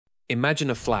Imagine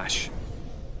a flash,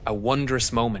 a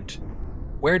wondrous moment.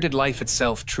 Where did life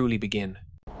itself truly begin?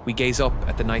 We gaze up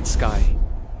at the night sky,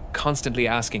 constantly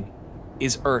asking,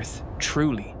 is Earth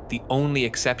truly the only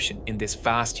exception in this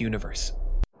vast universe?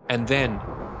 And then,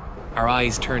 our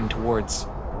eyes turn towards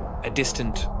a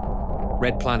distant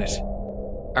red planet,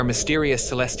 our mysterious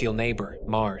celestial neighbor,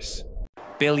 Mars.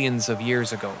 Billions of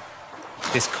years ago,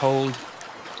 this cold,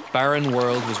 barren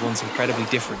world was once incredibly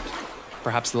different.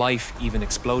 Perhaps life even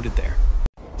exploded there.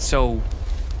 So,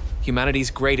 humanity's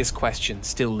greatest question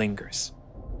still lingers.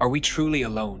 Are we truly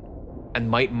alone? And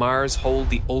might Mars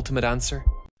hold the ultimate answer?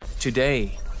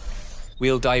 Today,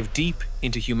 we'll dive deep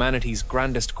into humanity's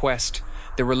grandest quest,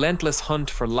 the relentless hunt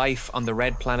for life on the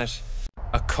red planet,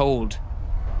 a cold,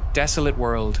 desolate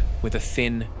world with a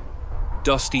thin,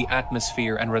 dusty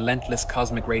atmosphere and relentless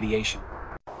cosmic radiation.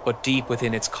 But deep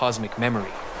within its cosmic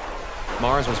memory,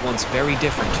 Mars was once very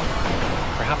different,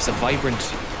 perhaps a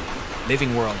vibrant,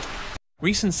 living world.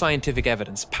 Recent scientific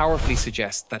evidence powerfully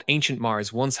suggests that ancient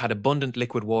Mars once had abundant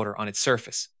liquid water on its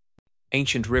surface.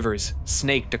 Ancient rivers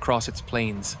snaked across its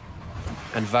plains,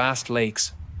 and vast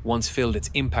lakes once filled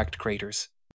its impact craters,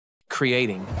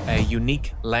 creating a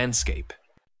unique landscape.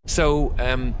 So,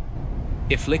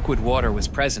 if liquid water was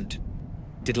present,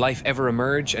 did life ever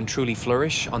emerge and truly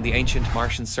flourish on the ancient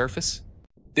Martian surface?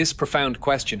 This profound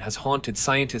question has haunted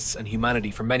scientists and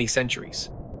humanity for many centuries.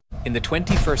 In the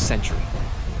 21st century,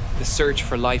 the search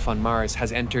for life on Mars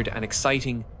has entered an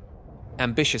exciting,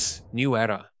 ambitious new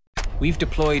era. We've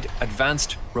deployed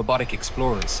advanced robotic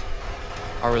explorers,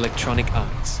 our electronic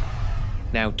eyes,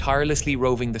 now tirelessly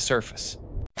roving the surface.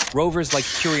 Rovers like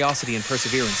Curiosity and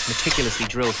Perseverance meticulously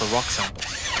drill for rock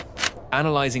samples,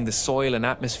 analyzing the soil and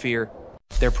atmosphere.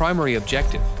 Their primary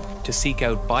objective, to seek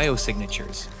out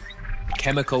biosignatures,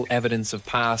 chemical evidence of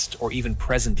past or even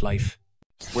present life.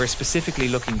 We're specifically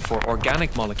looking for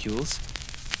organic molecules,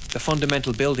 the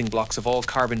fundamental building blocks of all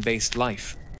carbon-based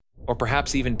life, or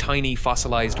perhaps even tiny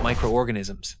fossilized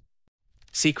microorganisms,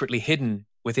 secretly hidden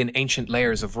within ancient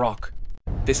layers of rock.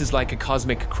 This is like a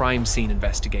cosmic crime scene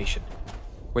investigation,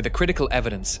 where the critical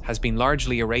evidence has been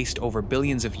largely erased over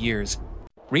billions of years.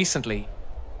 Recently,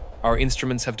 our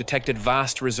instruments have detected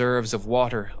vast reserves of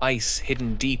water, ice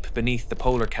hidden deep beneath the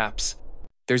polar caps.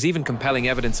 There's even compelling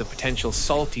evidence of potential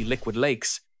salty liquid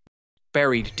lakes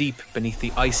buried deep beneath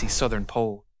the icy southern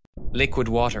pole. Liquid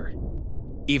water,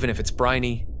 even if it's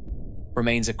briny,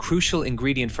 remains a crucial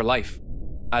ingredient for life,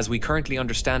 as we currently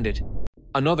understand it.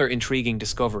 Another intriguing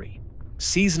discovery: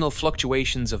 seasonal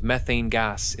fluctuations of methane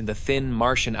gas in the thin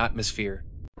Martian atmosphere.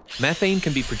 Methane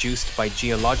can be produced by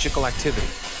geological activity,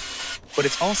 but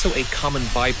it's also a common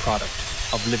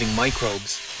byproduct of living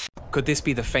microbes. Could this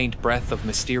be the faint breath of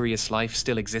mysterious life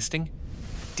still existing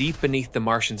deep beneath the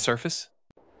Martian surface?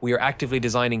 We are actively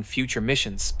designing future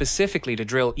missions specifically to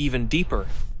drill even deeper,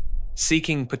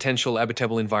 seeking potential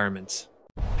habitable environments.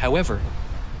 However,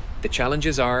 the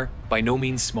challenges are by no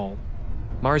means small.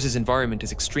 Mars's environment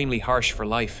is extremely harsh for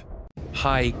life.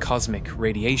 High cosmic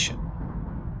radiation,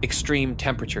 extreme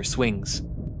temperature swings,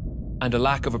 and a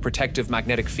lack of a protective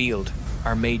magnetic field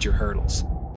are major hurdles.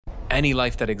 Any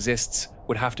life that exists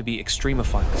would have to be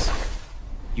extremophiles,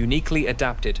 uniquely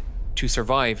adapted to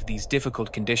survive these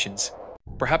difficult conditions.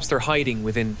 Perhaps they're hiding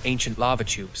within ancient lava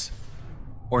tubes,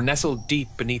 or nestled deep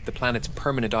beneath the planet's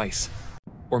permanent ice,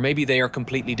 or maybe they are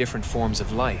completely different forms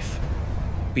of life,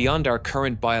 beyond our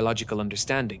current biological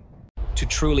understanding. To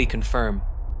truly confirm,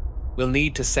 we'll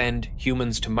need to send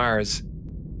humans to Mars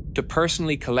to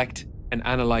personally collect and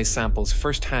analyze samples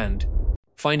firsthand.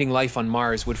 Finding life on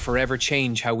Mars would forever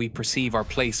change how we perceive our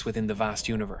place within the vast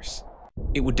universe.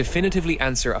 It would definitively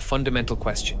answer a fundamental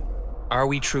question: are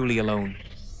we truly alone,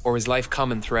 or is life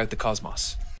common throughout the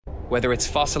cosmos? Whether it's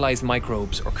fossilized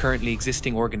microbes or currently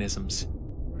existing organisms,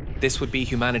 this would be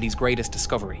humanity's greatest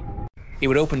discovery. It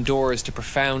would open doors to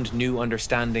profound new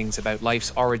understandings about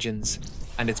life's origins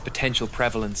and its potential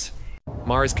prevalence.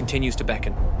 Mars continues to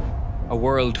beckon, a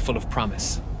world full of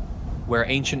promise, where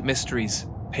ancient mysteries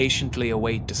patiently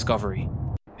await discovery.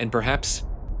 And perhaps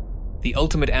the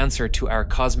ultimate answer to our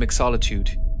cosmic solitude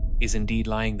is indeed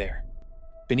lying there,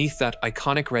 beneath that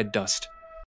iconic red dust.